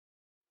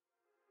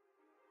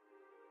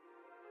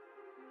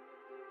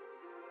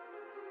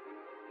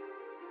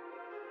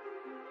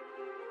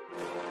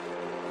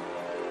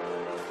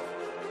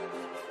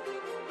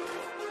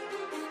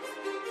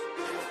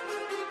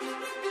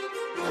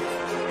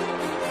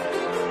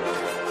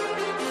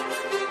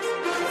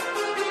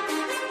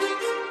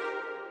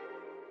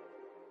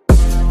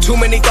Too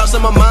many thoughts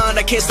on my mind,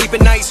 I can't sleep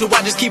at night, so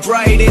I just keep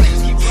writing.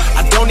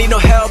 I don't need no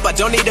help, I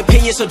don't need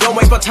opinions, so don't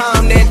waste my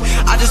time then.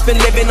 I just been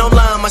living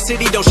online, my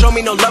city don't show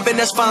me no loving,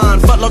 that's fine.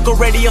 Fuck local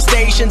radio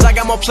stations, I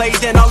got more plays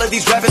than all of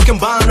these rappers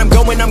combined. I'm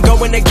going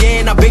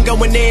again, I've been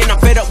going in, I'm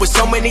fed up with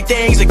so many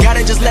things, I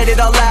gotta just let it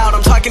all out.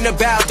 I'm talking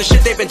about the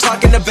shit they've been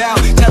talking about,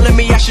 telling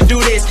me I should do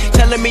this,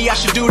 telling me I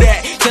should do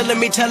that, telling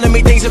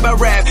me things about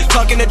rap,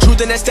 talking the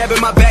truth and that stab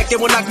in my back, they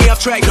will knock me off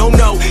track. No,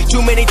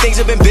 too many things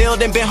have been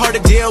building, been hard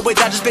to deal with,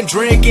 I just been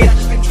drinking.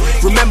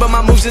 Remember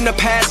my moves in the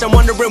past, I'm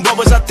wondering what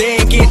was I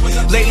thinking.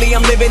 Lately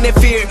I'm living in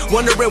fear,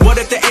 wondering what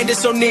if the end is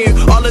so near.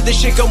 All of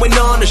this shit going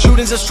on, the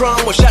shootings are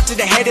strong, one shot to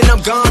the head and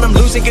I'm gone. I'm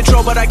losing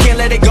control but I can't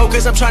let it go,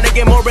 cause I'm trying to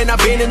get more. And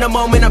I've been in the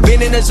moment, I've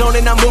been in the zone,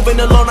 and I'm moving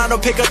alone. I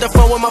don't pick up the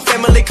phone when my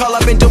family call,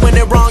 I've been doing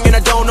it wrong and I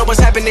don't know what's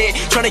happening.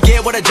 Trying to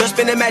get what I just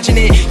been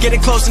imagining,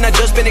 getting close and I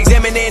just been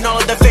examining all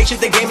of the fake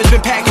shit the game has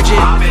been packaging.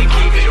 I've been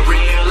keeping it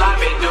real, I've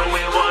been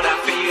doing what I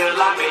feel,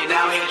 I've been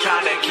out here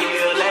trying to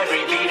kill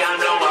every beat, I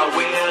know I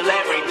will.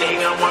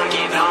 Everything I'm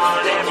working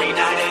on, every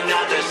night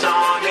another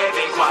song. They've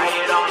been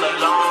quiet all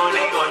along,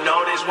 they gon'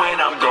 notice when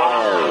I'm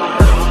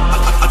gone.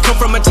 I come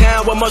from a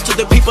town where most of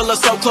the people are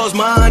so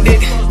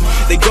close-minded.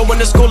 They go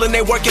into school and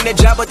they work in a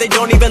job but they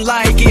don't even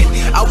like it.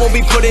 I won't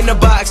be put in a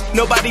box,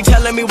 nobody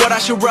telling me what I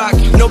should rock,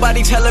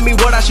 nobody telling me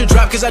what I should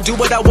drop, cause I do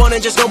what I want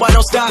and just know I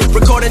don't stop.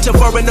 Recording till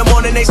 4 in the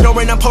morning, they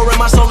snoring, I'm pouring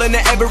my soul into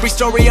every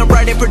story. I'm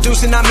writing,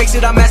 producing, I mix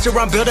it, I master,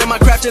 I'm building my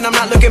craft and I'm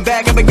not looking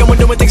back. I've been going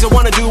doing things I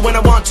wanna do when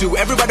I want to.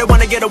 Everybody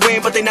wanna get away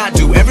but they not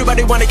do.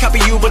 Everybody wanna copy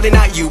you but they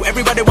not you.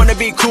 Everybody wanna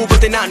be cool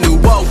but they not new.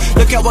 Whoa,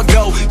 look how I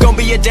go, gonna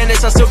be a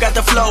dentist, I still got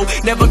the flow.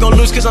 Never gonna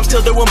lose cause I'm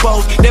still doing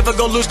both. Never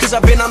gonna lose cause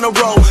I've been on the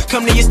road.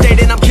 Come to your state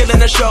and I'm killing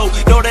the show.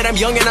 Know that I'm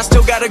young and I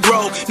still gotta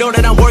grow. Know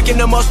that I'm working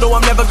the most, know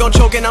I'm never gonna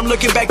choke, and I'm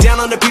looking back down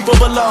on the people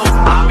below.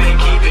 I've been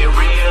keeping it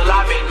real,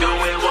 I've been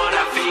doing what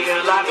I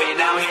feel, I've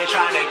been out here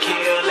trying to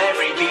kill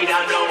every beat,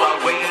 I know I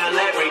will.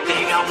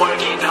 Everything I'm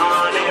working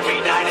on, every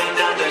night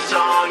another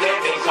song.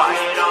 They've been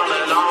quiet all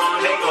along,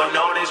 they gon'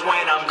 notice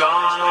when I'm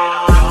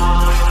gone.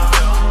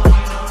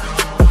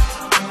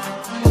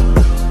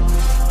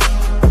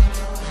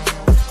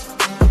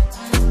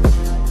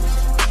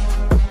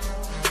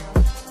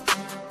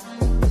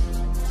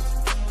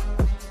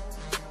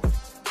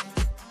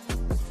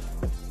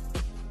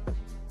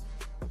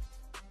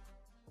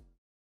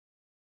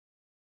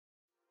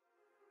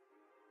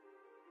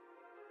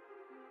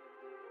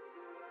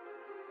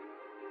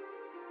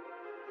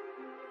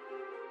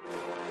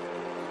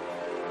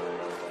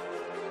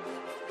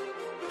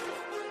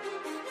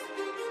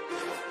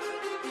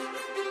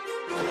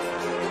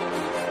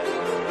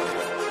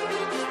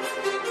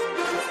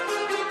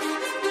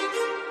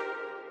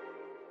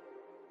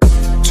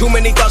 Too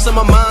many thoughts on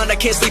my mind, I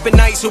can't sleep at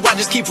night, so I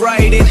just keep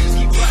writing.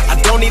 I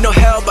don't need no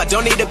help, I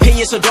don't need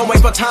opinions, so don't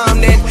waste my time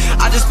then.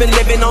 I just been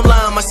living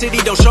online, my city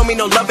don't show me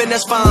no loving,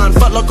 that's fine.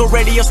 Fuck local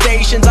radio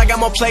stations, I got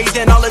more plays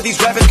than all of these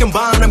rappers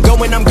combined. I'm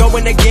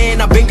going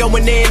again, I've been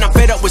going in, I'm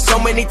fed up with so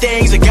many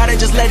things, I gotta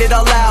just let it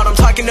all out. I'm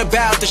talking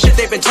about the shit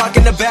they've been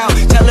talking about,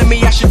 telling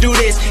me I should do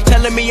this,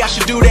 telling me I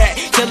should do that,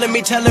 telling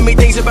me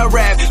things about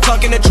rap,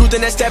 talking the truth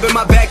and that stab in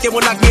my back, they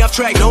will knock me off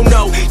track.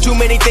 No, too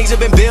many things have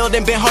been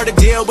building, been hard to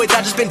deal with,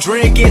 I just been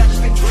drinking.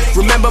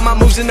 Remember my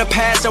moves in the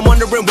past, I'm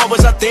wondering what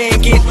was I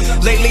thinking.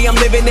 Lately I'm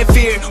living in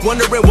fear,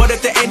 wondering what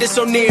if the end is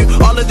so near.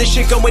 All of this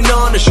shit going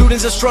on, the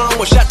shootings are strong,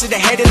 one shot to the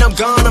head and I'm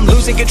gone. I'm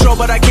losing control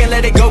but I can't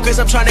let it go, cause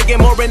I'm trying to get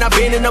more. And I've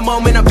been in the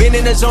moment, I've been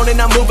in the zone,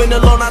 and I'm moving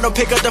alone. I don't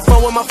pick up the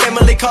phone when my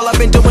family call, I've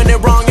been doing it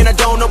wrong and I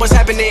don't know what's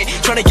happening.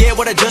 Trying to get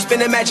what I just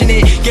been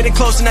imagining, getting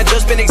close and I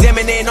just been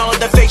examining all of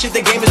the fake shit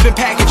the game has been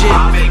packaging.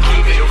 I've been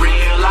keeping it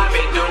real, I've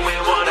been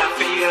doing what I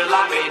feel,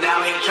 I've been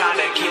out here trying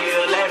to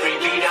kill every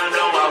beat, I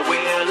know I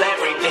will.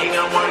 Everything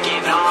I'm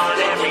working on,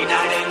 every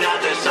night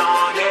another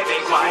song. They've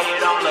been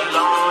quiet all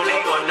along,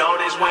 they gon'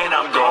 notice when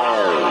I'm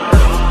gone.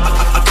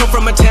 I come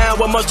from a town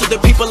where most of the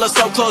people are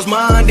so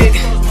close-minded.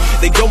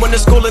 They go into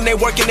school and they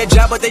work in a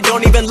job but they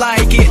don't even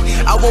like it.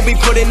 I won't be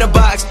put in a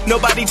box,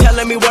 nobody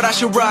telling me what I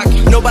should rock,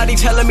 nobody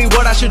telling me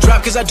what I should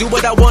drop, cause I do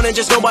what I want and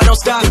just know I don't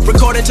stop.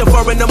 Recording till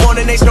 4 in the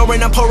morning, they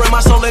snoring, I'm pouring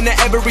my soul into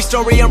every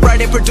story. I'm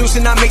writing,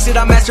 producing, I mix it,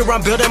 I master,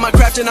 I'm building my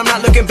craft and I'm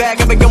not looking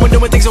back. I've been going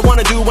doing things I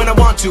wanna do when I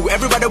want to.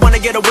 Everybody wanna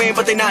get away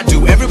but they not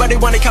do. Everybody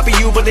wanna copy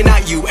you but they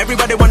not you.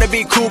 Everybody wanna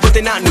be cool but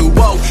they not new.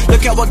 Whoa,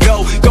 look how I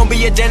go, gonna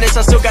be a dentist,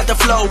 I still got the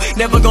flow.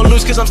 Never gonna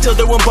lose cause I'm still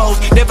doing both.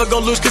 Never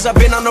gonna lose cause I've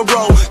been on the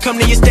road. Come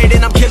to your state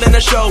and I'm killing the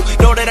show.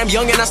 Know that I'm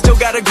young and I still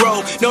gotta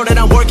grow. Know that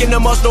I'm working the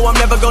most, know I'm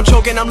never gonna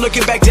choke, and I'm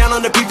looking back down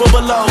on the people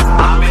below.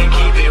 I've been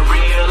keeping it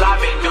real, I've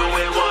been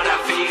doing what I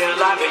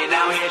feel, I've been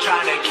out here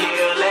trying to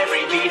kill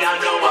every beat, I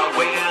know I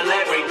will.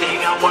 Everything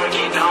I'm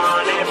working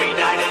on, every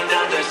night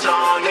another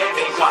song. They've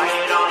been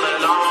quiet all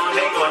along,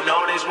 they gon'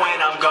 notice when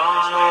I'm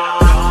gone.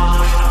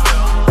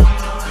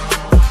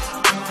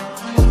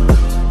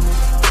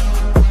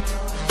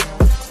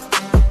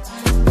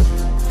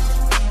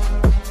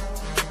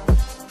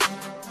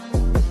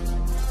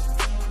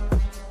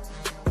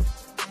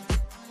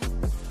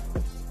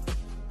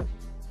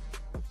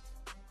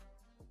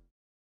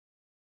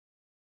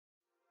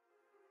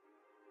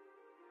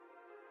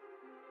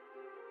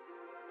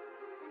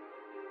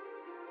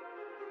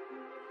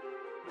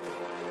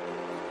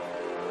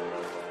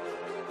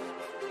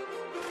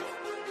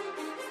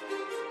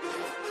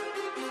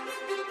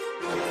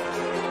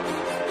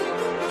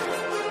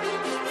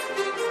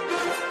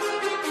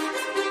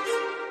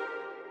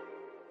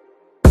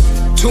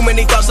 Too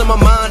many thoughts on my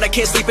mind, I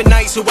can't sleep at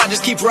night, so I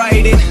just keep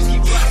writing.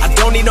 I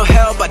don't need no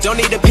help, I don't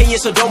need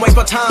opinions, so don't waste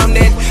my time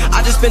then.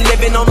 I just been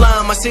living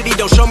online, my city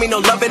don't show me no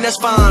love and that's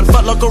fine.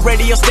 Fuck local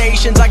radio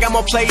stations, I got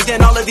more plays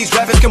than all of these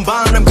rappers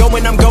combined. I'm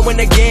going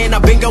again,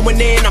 I've been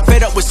going in, I'm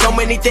fed up with so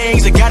many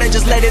things. I gotta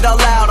just let it all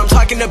out, I'm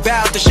talking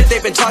about the shit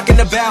they've been talking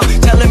about.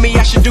 Telling me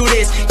I should do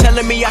this,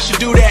 telling me I should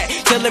do that.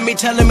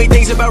 Telling me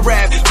things about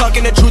rap.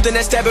 Talking the truth and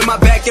that stab in my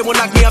back, they will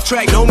knock me off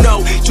track. No,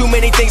 too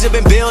many things have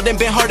been building,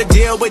 been hard to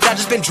deal with, I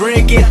just been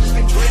drinking.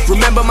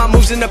 Remember my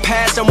moves in the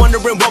past, I'm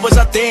wondering what was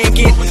I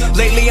thinking.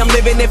 Lately I'm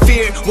living in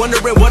fear,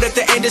 wondering what if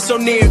the end is so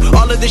near.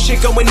 All of this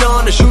shit going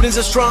on, the shootings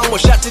are strong. One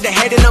shot to the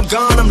head and I'm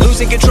gone. I'm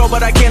losing control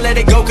but I can't let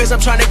it go, cause I'm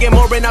trying to get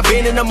more. And I've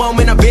been in the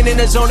moment, I've been in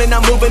the zone, and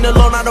I'm moving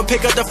alone. I don't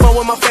pick up the phone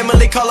when my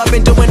family call, I've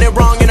been doing it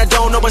wrong and I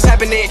don't know what's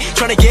happening.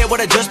 Trying to get what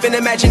I just been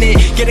imagining,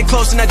 getting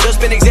close and I just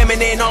been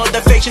examining all of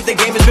the fake shit the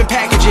game has been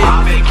packaging.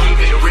 I've been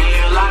keeping it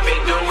real, I've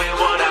been doing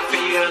what I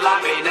feel.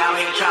 I've been out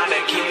here trying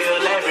to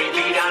kill every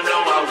beat, I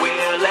know I will.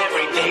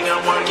 Everything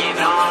I'm working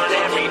on,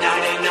 every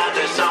night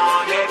another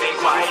song. They've been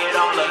quiet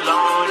all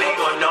along, they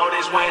gon'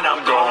 notice when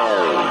I'm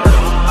gone.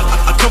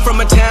 I come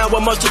from a town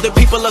where most of the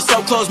people are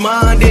so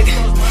close-minded.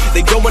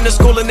 They go into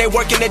school and they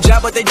work in a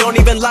job but they don't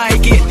even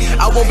like it.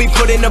 I won't be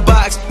put in a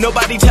box,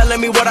 nobody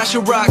telling me what I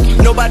should rock.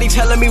 Nobody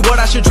telling me what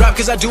I should drop,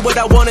 cause I do what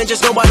I want and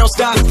just know I don't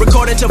stop.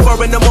 Recording till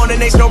 4 in the morning,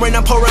 they snoring.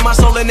 I'm pouring my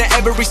soul into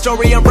every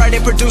story. I'm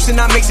writing, producing,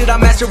 I mix it, I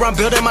master. I'm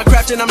building my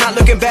craft and I'm not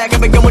looking back. I've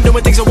been going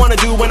doing things I wanna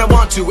do when I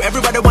want to.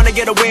 Everybody wanna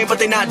get away but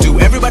they not do.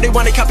 Everybody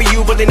wanna copy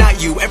you but they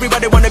not you.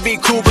 Everybody wanna be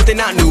cool but they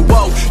not new.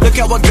 Whoa, look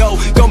how I go,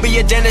 gonna be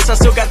a dentist, I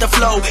still got the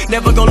flow.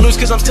 Never gonna lose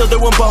cause I'm still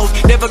doing both.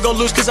 Never gonna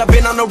lose cause I've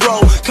been on the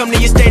road. Come to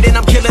your state and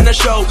I'm killing the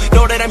show.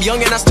 Know that I'm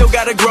young and I still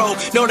gotta grow.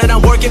 Know that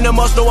I'm working the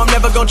most, know I'm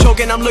never gonna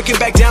choke. And I'm looking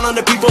back down on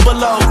the people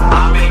below.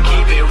 I've been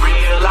keeping it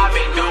real, I've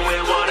been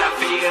doing what I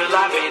feel.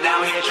 I've been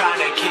out here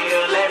trying to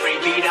kill every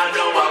beat, I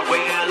know I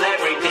will.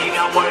 Everything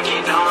I'm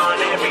working on,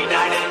 every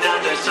night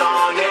another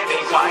song. They've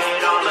been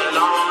quiet all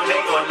along,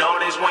 they gon'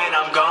 notice when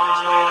I'm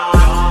gone.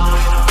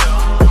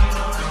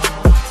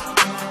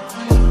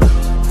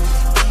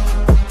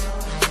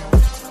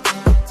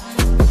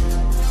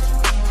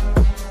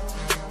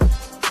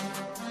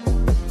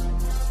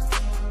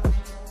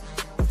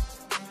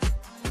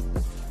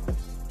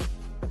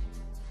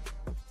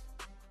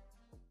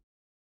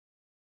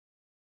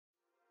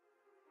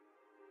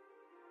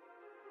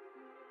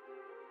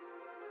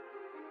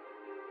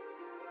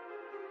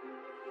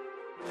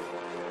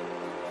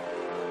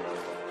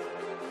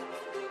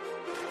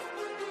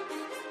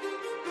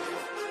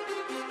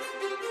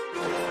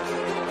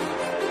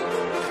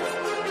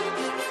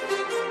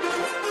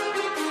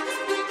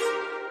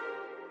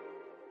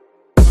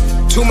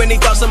 Too many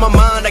thoughts on my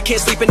mind, I can't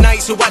sleep at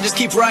night, so I just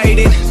keep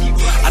writing.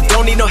 I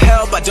don't need no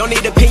help, I don't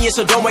need opinions,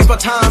 so don't waste my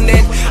time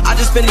then. I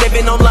just been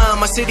living online,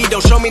 my city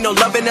don't show me no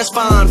love and that's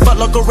fine. Fuck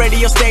local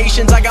radio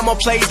stations, I got more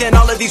plays than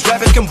all of these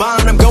rappers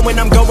combined. I'm going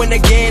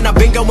again, I've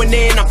been going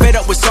in, I'm fed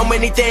up with so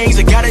many things.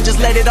 I gotta just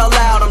let it all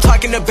out, I'm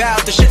talking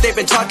about the shit they've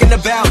been talking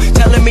about.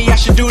 Telling me I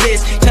should do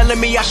this, telling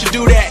me I should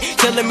do that.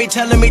 Telling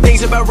me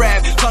things about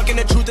rap. Talking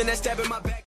the truth and that stab in my back.